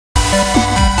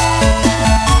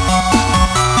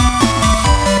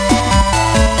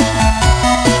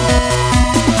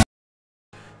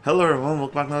Hello everyone,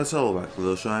 welcome back to another solo back. The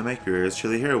little show I make here is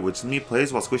Chili here, which me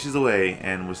plays while Squishy's away,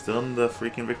 and we're still in the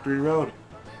freaking victory road.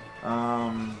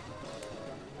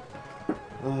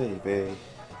 Oy vey.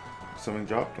 Something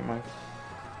dropped in my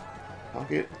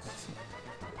pocket.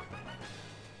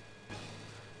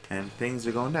 And things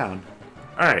are going down.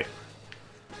 Alright.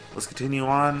 Let's continue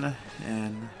on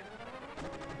and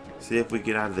see if we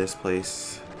get out of this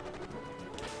place.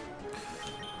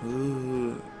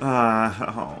 Ooh.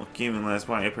 Oh, cumulus,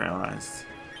 why are you paralyzed?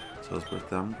 So it's worth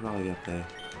them. Probably have to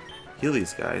heal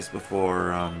these guys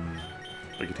before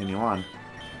we continue on.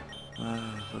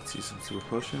 Let's use some super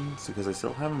potions because I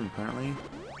still have them apparently.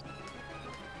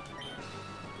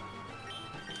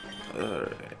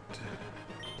 Alright.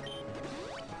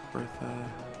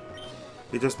 Bertha.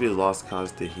 It'd just be a lost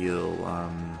cause to heal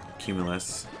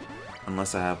cumulus.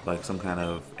 Unless I have like some kind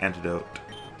of antidote.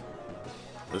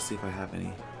 Let's see if I have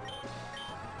any.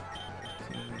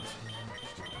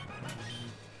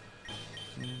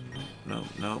 Nope,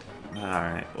 nope.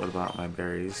 Alright, what about my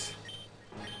berries?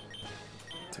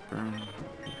 Tick burn,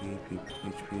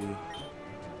 HP.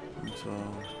 So,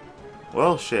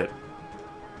 well, shit.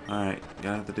 Alright,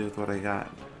 gonna have to do with what I got.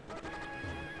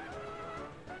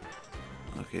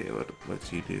 Okay,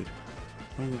 what's you, dude?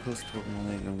 I'm gonna close to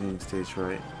Pokemon League, I'm getting stage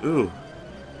fright. Ooh!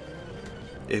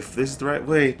 If this is the right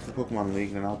way to the Pokemon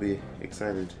League, then I'll be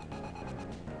excited.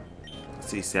 Let's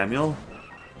see, Samuel?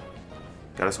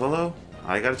 Got a Swallow?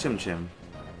 I got a Chim Chim.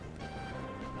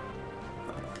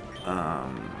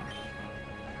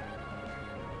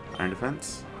 Iron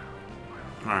Defense?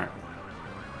 Alright.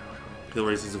 He'll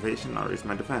raise his evasion, I'll raise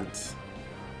my defense.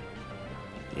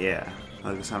 Yeah, I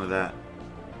like the sound of that.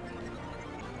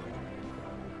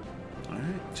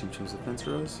 Alright, Chim Chim's defense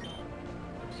rose.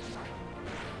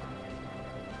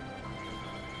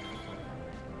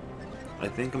 I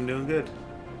think I'm doing good.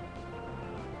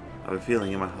 I have a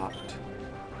feeling in my heart.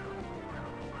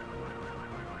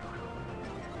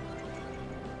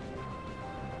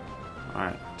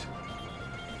 Alright.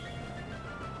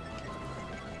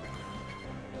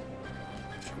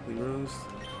 Triple Rose.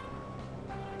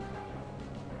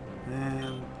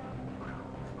 And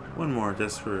one more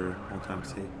just for old time's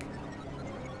sake.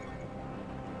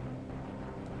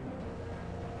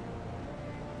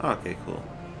 Okay, cool.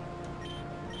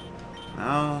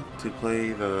 Now to play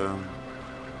the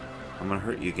I'm gonna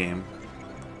hurt you game.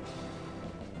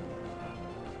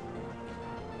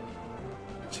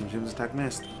 Chim Chim's attack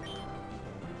missed.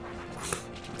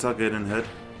 It's all good in Hood.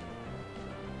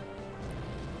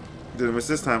 Didn't miss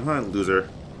this time, huh, loser?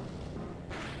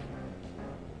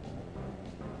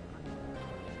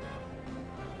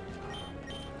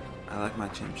 I like my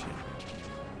Chim Chim.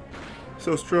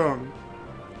 So strong.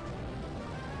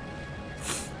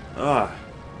 Ah,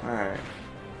 alright.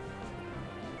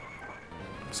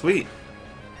 Sweet.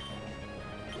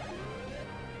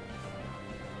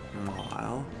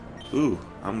 Wow. Ooh,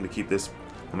 I'm gonna keep this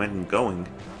momentum going.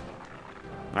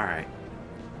 Alright.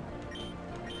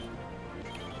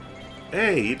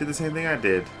 Hey, you did the same thing I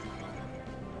did.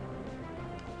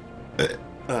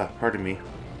 Pardon me.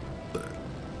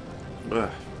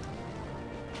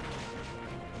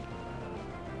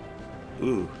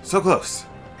 Ooh, so close.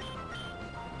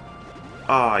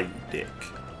 Aw, you dick.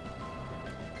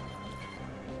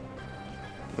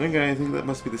 I think that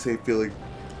must be the same feeling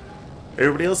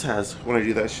everybody else has when I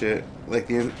do that shit, like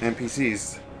the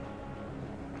NPCs.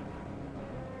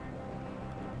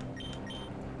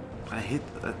 I hate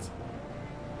that.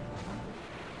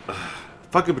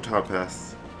 Fucking baton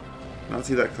pass. Not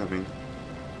see that coming.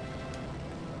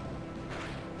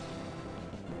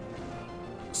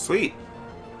 Sweet.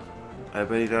 I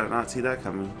bet you did not see that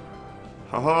coming.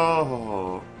 Ho ho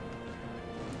ho.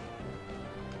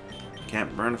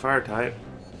 Can't burn a fire type.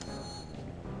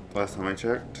 Last time I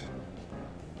checked.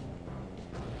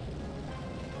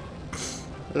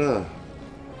 Ugh.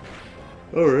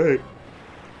 Alright.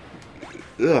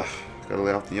 Ugh. Gotta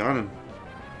lay off the yawning.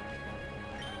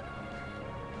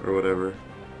 Or whatever.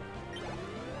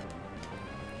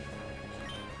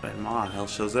 And Ma Hell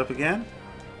shows up again.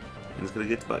 And he's gonna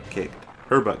get his butt kicked.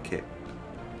 Her butt kicked.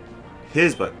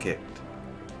 His butt kicked.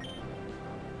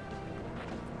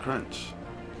 Crunch.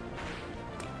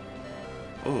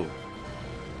 Oh.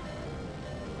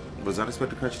 Was not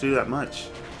expecting Crunch to do that much.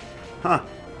 Huh.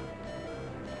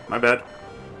 My bad.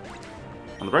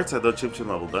 On the bright side though, Chim Chim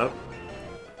leveled up.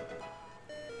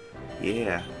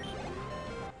 Yeah.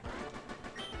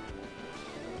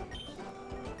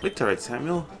 It's alright,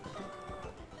 Samuel.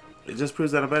 It just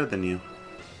proves that I'm better than you.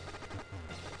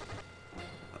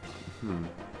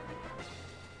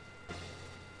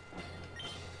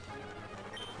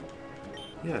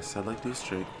 Yes, I'd like to use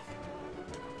strength.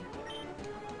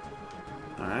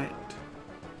 Alright.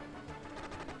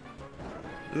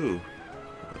 Ooh.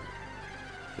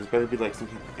 There's better be like some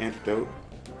kind of antidote.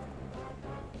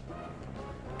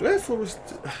 Do I have full I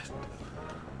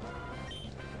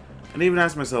didn't even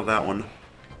ask myself that one.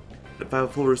 If I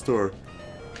have full restore.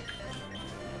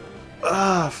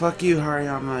 Ah, fuck you,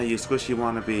 Hariyama, you squishy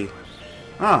wannabe.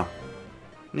 Oh.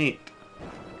 Neat.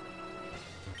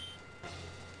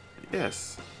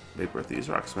 Yes. Big Bertha use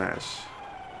Rock Smash.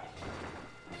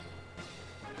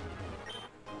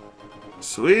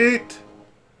 Sweet!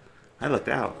 I looked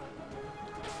out.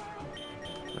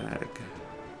 Bag.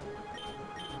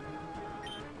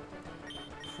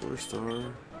 Full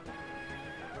restore.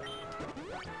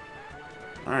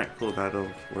 Alright, cool. Now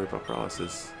don't worry about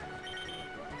paralysis.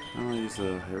 I'll use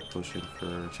a hair potion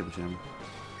for Chim Chim.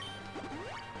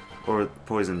 Or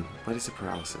poison. But it's a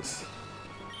paralysis.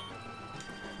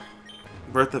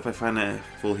 Bertha, if I find a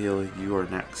full heal, you are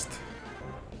next.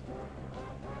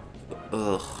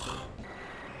 Ugh.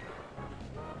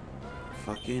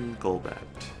 Fucking Golbat.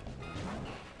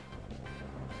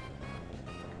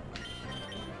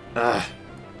 Ah.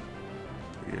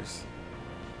 Figures.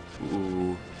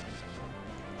 Ooh.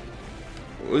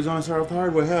 Always on to start off the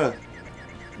hard way, huh?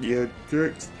 Yeah,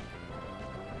 jerks.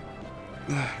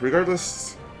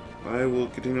 Regardless, I will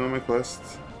continue on my quest.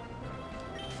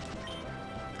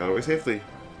 Got away safely.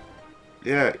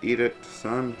 Yeah, eat it,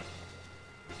 son.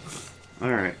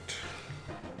 Alright.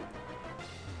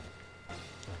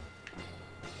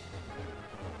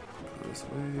 Go this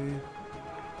way.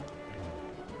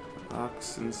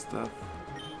 Rocks and stuff.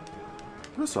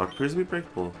 This rock appears to be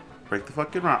breakable. Break the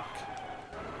fucking rock.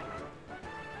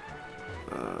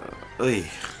 Oy.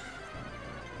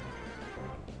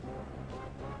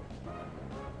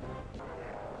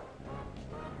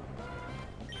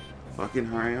 Fucking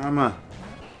Hariyama.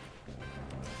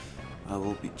 I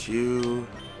will beat you.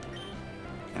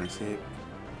 Can't escape.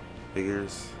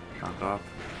 Figures. Knock off.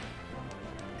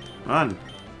 Run!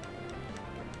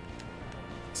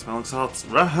 Smelling salts.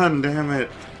 Run, damn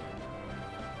it!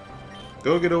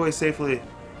 Go get away safely.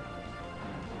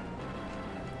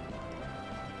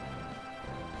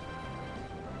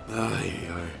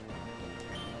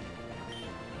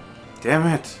 Damn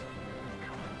it!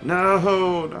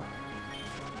 No!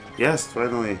 Yes,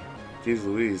 finally. Jeez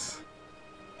Louise.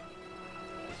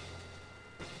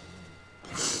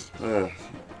 Let's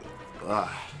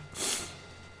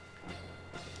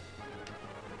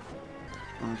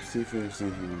see if there's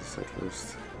anything in the side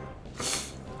first.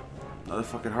 Another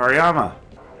fucking Hariyama!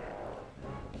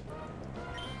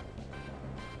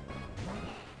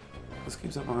 This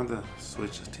keeps up on the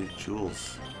switch to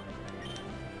Jules.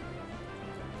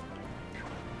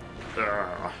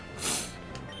 Ugh.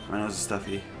 My nose is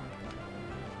stuffy.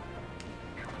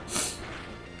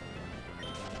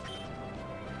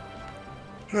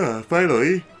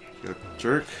 Finally! You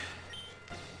jerk.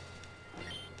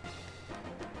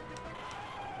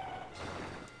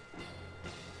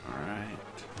 Alright.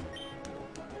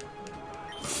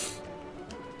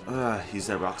 Use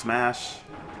that Rock Smash.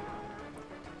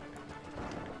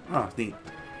 Oh, neat.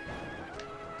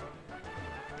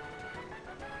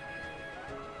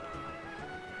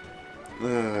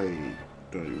 I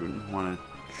don't even want to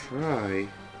try.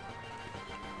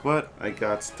 But I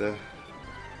got to.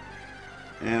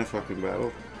 And a fucking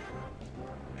battle.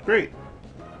 Great.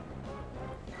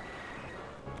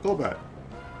 Golbat.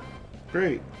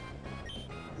 Great.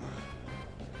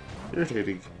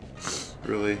 Irritating.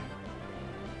 Really.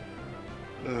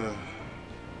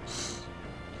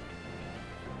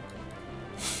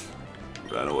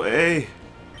 Run away.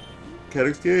 Can't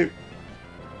escape.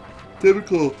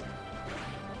 Typical.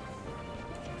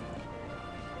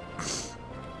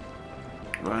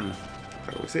 Run.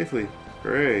 Got away safely.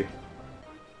 Hooray.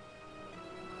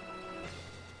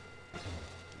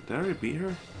 Did I already beat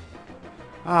her?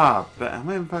 Ah, am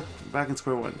I back in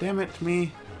square one? Damn it,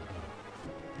 me.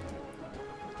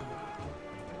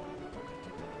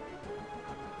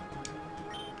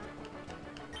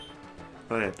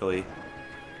 Oh yeah, Dolly.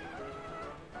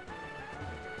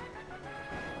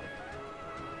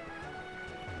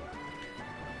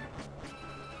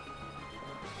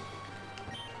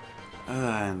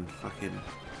 And fucking...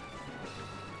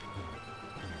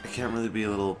 I can't really be a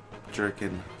little jerk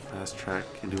and fast track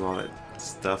and do all that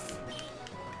stuff.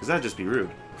 Because that'd just be rude.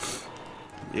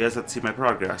 You guys have to see my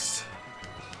progress.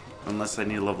 Unless I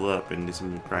need to level up and do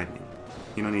some grinding.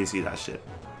 You don't need to see that shit.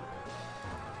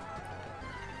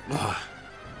 Ugh.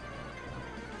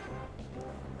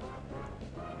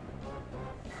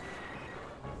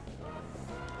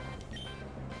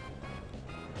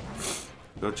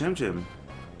 Go Chim Chim.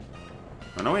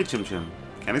 Run away, Chim Chim.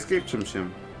 Can't escape, Chim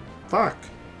Chim. Fuck.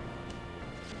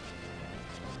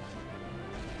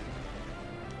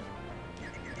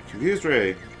 Confused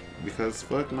Ray. Because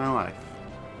fuck my life.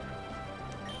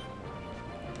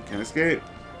 Can't escape.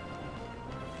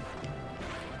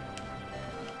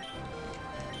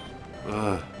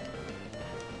 Ugh.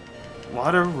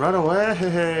 Water, run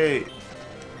away!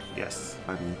 Yes,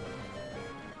 finally.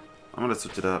 I'm gonna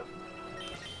switch it up.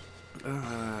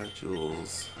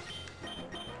 Jules.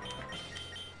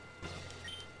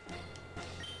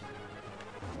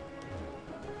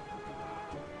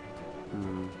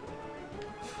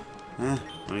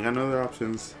 We got no other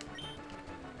options.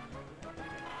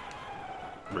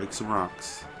 Break some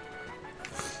rocks.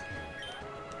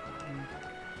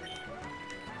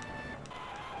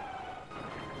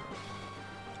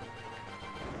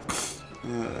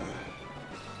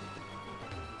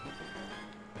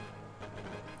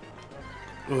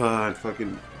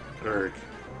 Fucking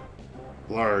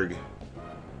Larg.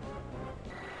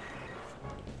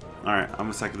 Alright, I'm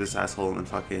gonna cycle this asshole and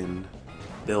fucking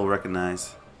they'll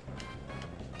recognize.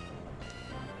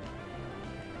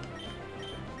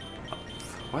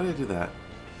 Why did I do that?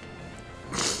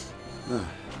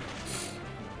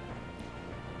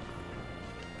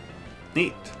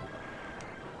 Neat.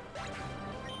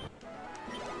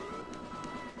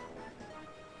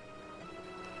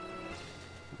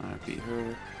 I beat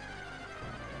her.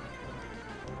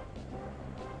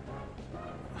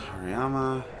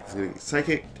 Hariyama is getting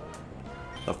psychic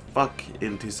the fuck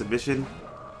into submission.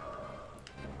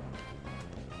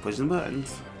 Pushing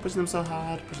buttons. Pushing them so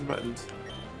hard. Pushing buttons.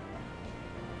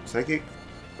 Psychic.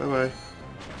 Bye bye.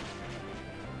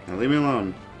 Now leave me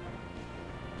alone.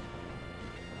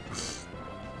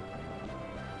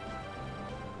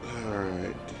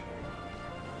 Alright.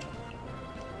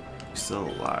 You're still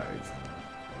alive.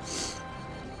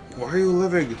 Why are you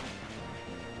living?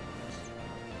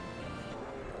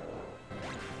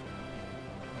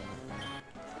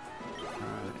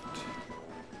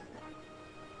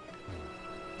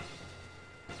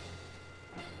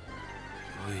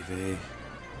 Oy vey.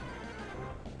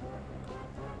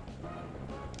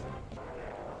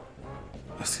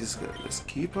 Let's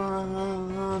keep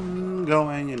on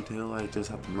going until I just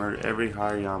have to murder every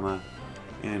Hariyama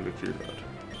in Victory Road.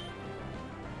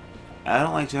 I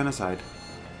don't like genocide.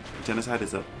 Genocide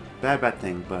is a bad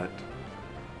thing, but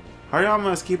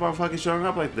Hariyamas keep on fucking showing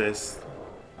up like this.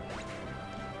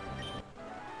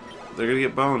 They're gonna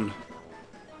get boned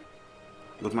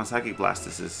with my psychic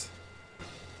blastuses.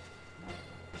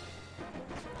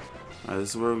 This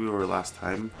is where we were last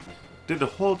time. Did a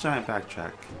whole giant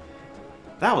backtrack.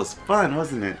 That was fun,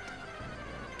 wasn't it?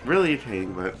 Really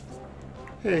irritating, but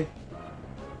hey.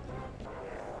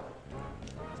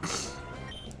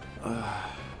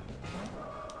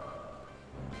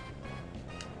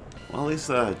 Well, at least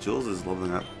Jules is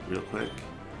leveling up real quick.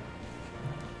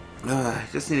 I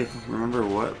just need to remember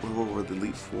what level were the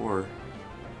Elite 4.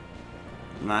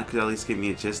 And that could at least give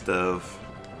me a gist of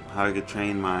how I could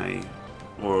train my,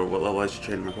 or what level I should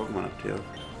train my Pokemon up to.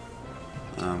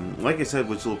 Like I said,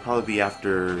 which will probably be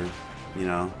after, you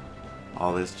know,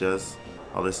 all this stuff.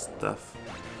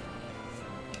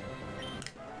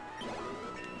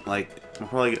 Like, I'll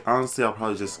probably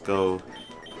just go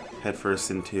headfirst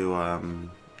into,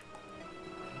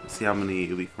 see how many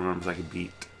Elite Four members I can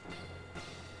beat.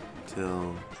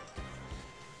 Till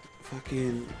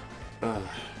fucking, I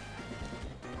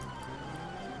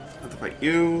have to fight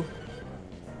you.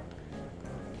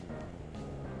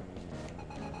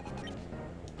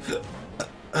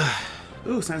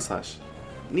 Ooh, Sand Slash.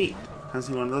 Neat. Haven't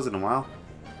seen one of those in a while.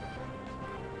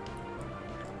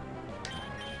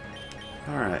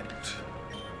 Alright.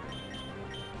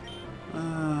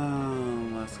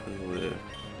 Let's go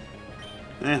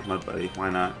with... Mud Buddy. Why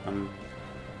not?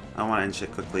 I want to end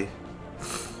shit quickly.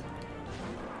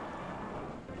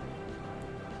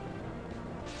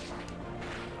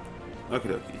 Okie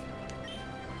dokie.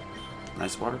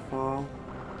 Nice waterfall.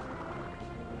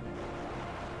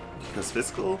 Because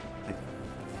physical? I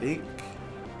think.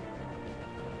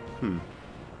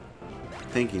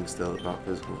 Thinking still about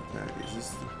physical attack. Is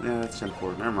this? Yeah, that's Gen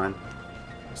 4. Never mind.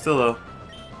 Still though.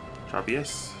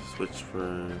 Tropius. Switch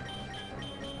for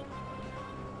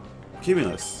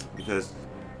Cumulus. Because.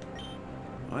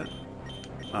 What?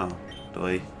 Oh,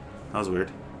 delay. That was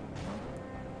weird.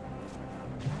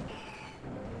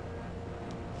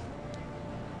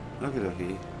 Okie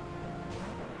dokie.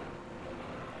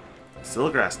 Still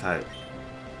a grass type.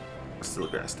 Still a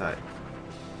grass type.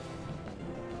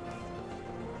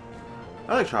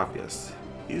 I like Tropius.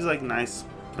 He's like nice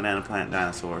banana plant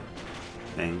dinosaur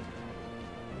thing.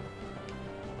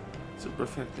 Super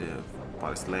effective.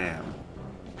 Body slam.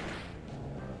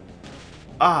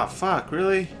 Ah, fuck,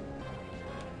 really?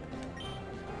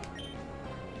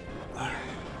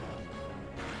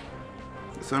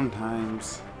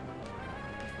 sometimes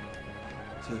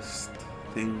just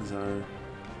things are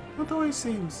not the way it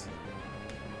seems.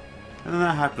 And then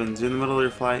that happens. You're in the middle of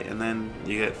your flight and then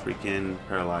you get freaking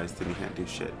paralyzed and you can't do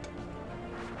shit.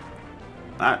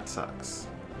 That sucks.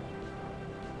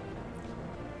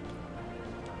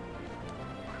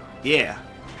 Yeah.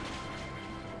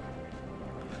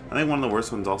 I think one of the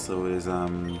worst ones also is,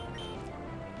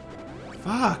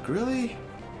 fuck, really?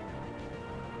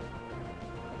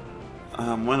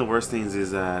 One of the worst things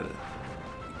is that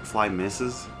fly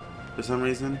misses for some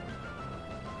reason.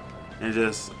 And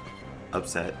just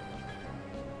upset.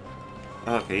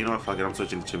 Okay, you know what? Fuck it. I'm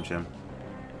switching to Chim Chim.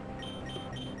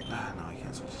 Ah, no, I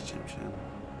can't switch to Chim Chim.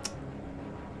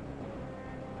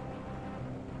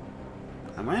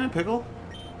 Am I in a pickle?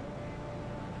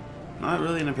 Not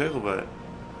really in a pickle, but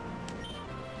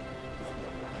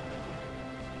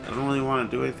I don't really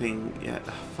want to do anything yet.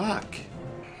 Fuck.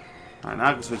 Alright, now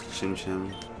I can switch to Chim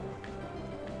Chim.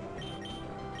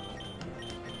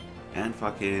 And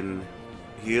fucking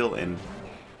heal and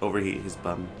overheat his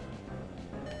bum.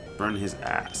 Burn his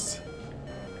ass.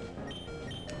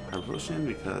 Potion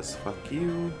because fuck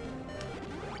you.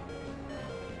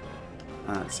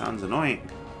 That sounds annoying.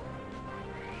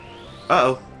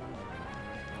 Uh-oh.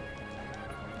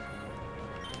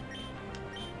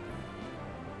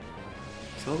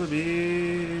 Solar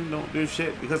beam, don't do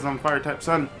shit because I'm fire type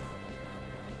son.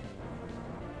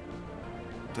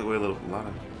 Took away a lot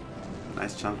of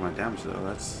nice chunk of my damage though.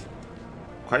 That's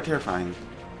quite terrifying.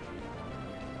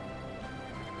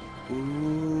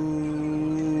 Ooh,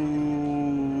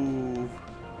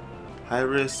 high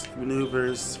risk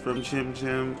maneuvers from Chim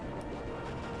Chim.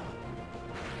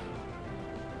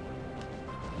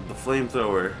 The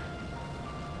flamethrower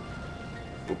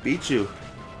will beat you.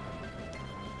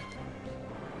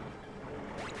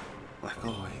 Like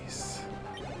always.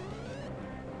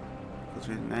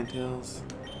 Ninetales.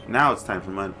 Now it's time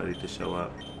for Mud Buddy to show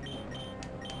up.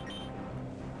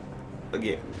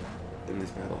 Again. In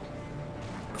this battle.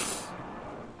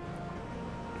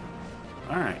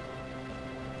 Alright.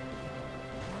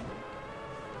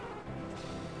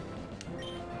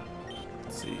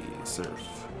 Let's see.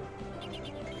 Surf.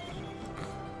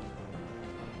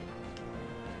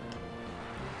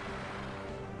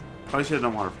 Probably should have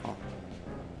done Waterfall.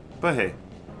 But hey.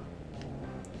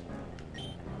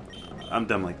 I'm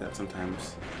dumb like that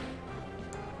sometimes.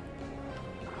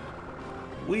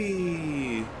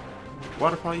 Whee!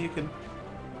 Waterfall you can...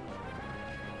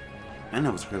 And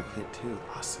that was a critical hit too.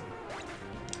 Awesome.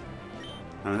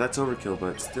 I mean, that's overkill,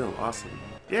 but still awesome.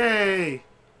 Yay!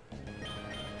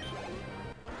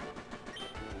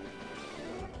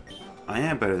 I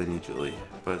am better than you, Julie,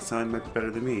 but someone might be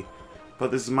better than me.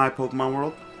 But this is my Pokemon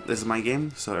world. This is my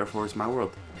game, so therefore it's my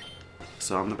world.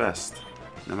 So I'm the best.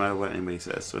 No matter what anybody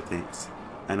says or thinks.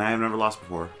 And I have never lost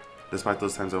before, despite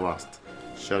those times I lost.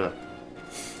 Shut up.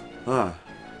 Ah.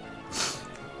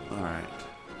 Alright.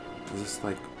 Is this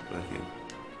like right here?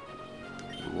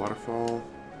 Waterfall?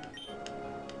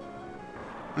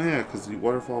 Oh yeah, because the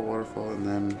waterfall, and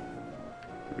then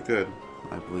we're good,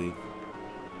 I believe.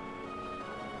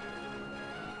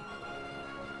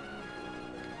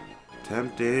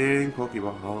 Tempting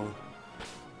Pokeball.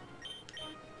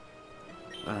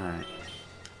 Alright.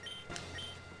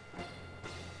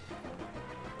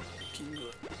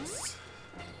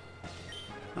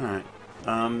 Alright.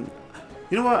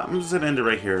 You know what? I'm just gonna end it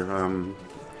right here.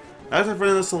 As a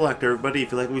friend of the select, everybody,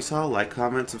 if you like what we saw, like,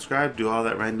 comment, subscribe, do all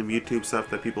that random YouTube stuff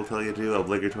that people tell you to do,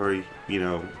 obligatory, you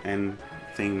know, end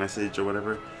thing message or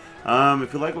whatever.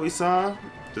 If you like what we saw,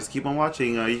 just keep on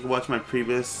watching. You can watch my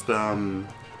previous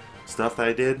stuff that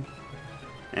I did.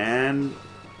 And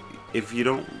if you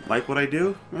don't like what I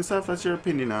do and stuff, that's your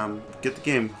opinion. Get the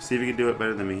game, see if you can do it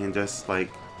better than me, and just like,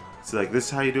 see, like, this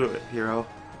is how you do it, hero.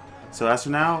 So as for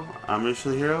now, I'm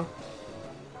Ritual Hero,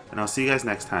 and I'll see you guys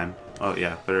next time. Oh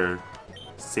yeah, better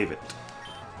save it.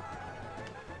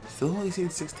 Still only seen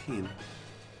 16.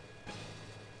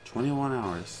 21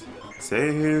 hours.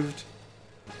 Saved.